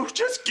gotta do,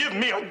 just give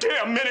me a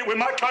damn minute with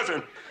my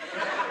cousin.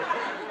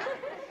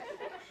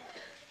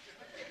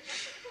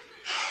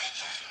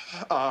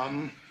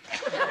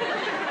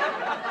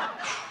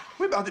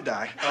 We're about to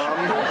die. All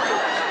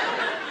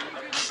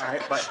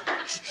right, but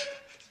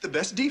the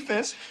best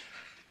defense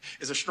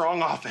is a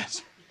strong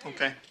offense,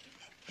 okay?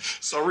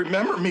 So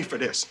remember me for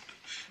this.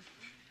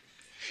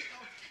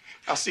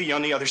 I'll see you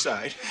on the other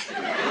side.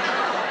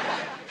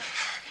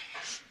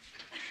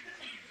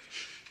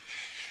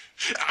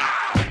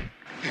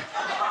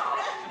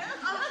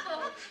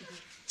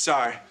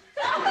 Sorry.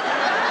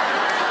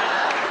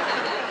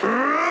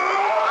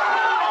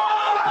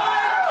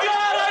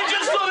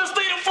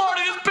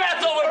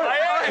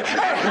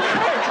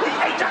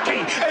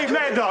 Hey,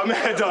 Mad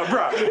Dog,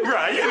 bruh,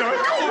 you know,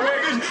 come on,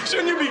 man.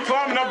 Shouldn't you be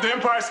climbing up the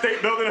Empire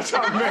State Building or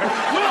something, man?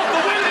 Look,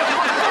 the window!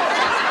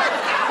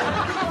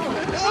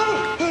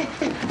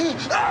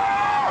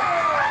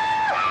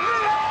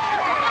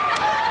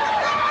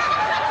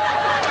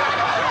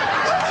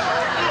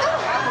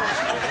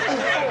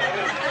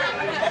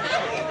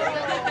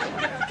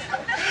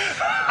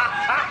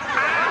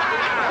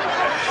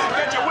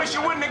 Bet you wish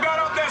you wouldn't have got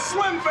off that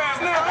swim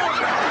fast now.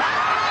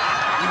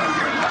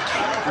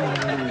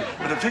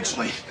 But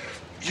eventually,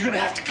 you're gonna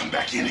have to come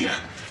back in here.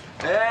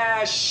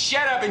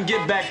 Shut up and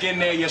get back in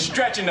there. You're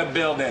stretching the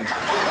building.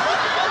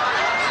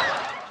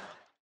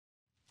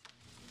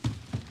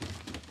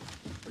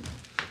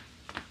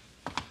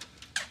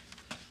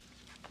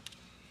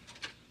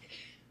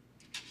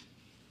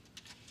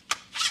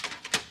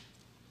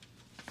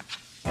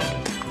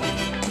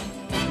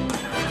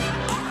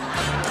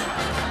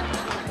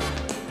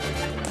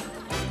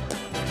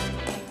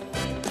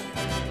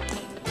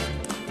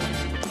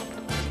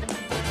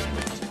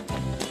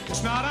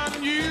 It's not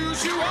unusual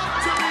unusual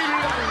to be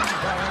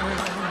lonely.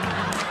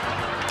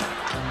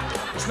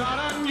 It's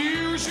not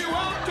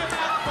unusual to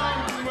have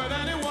fun with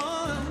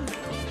anyone.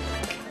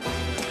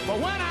 But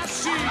when I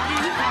see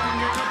you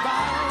hanging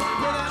about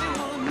with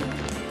anyone,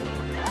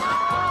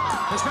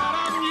 it's not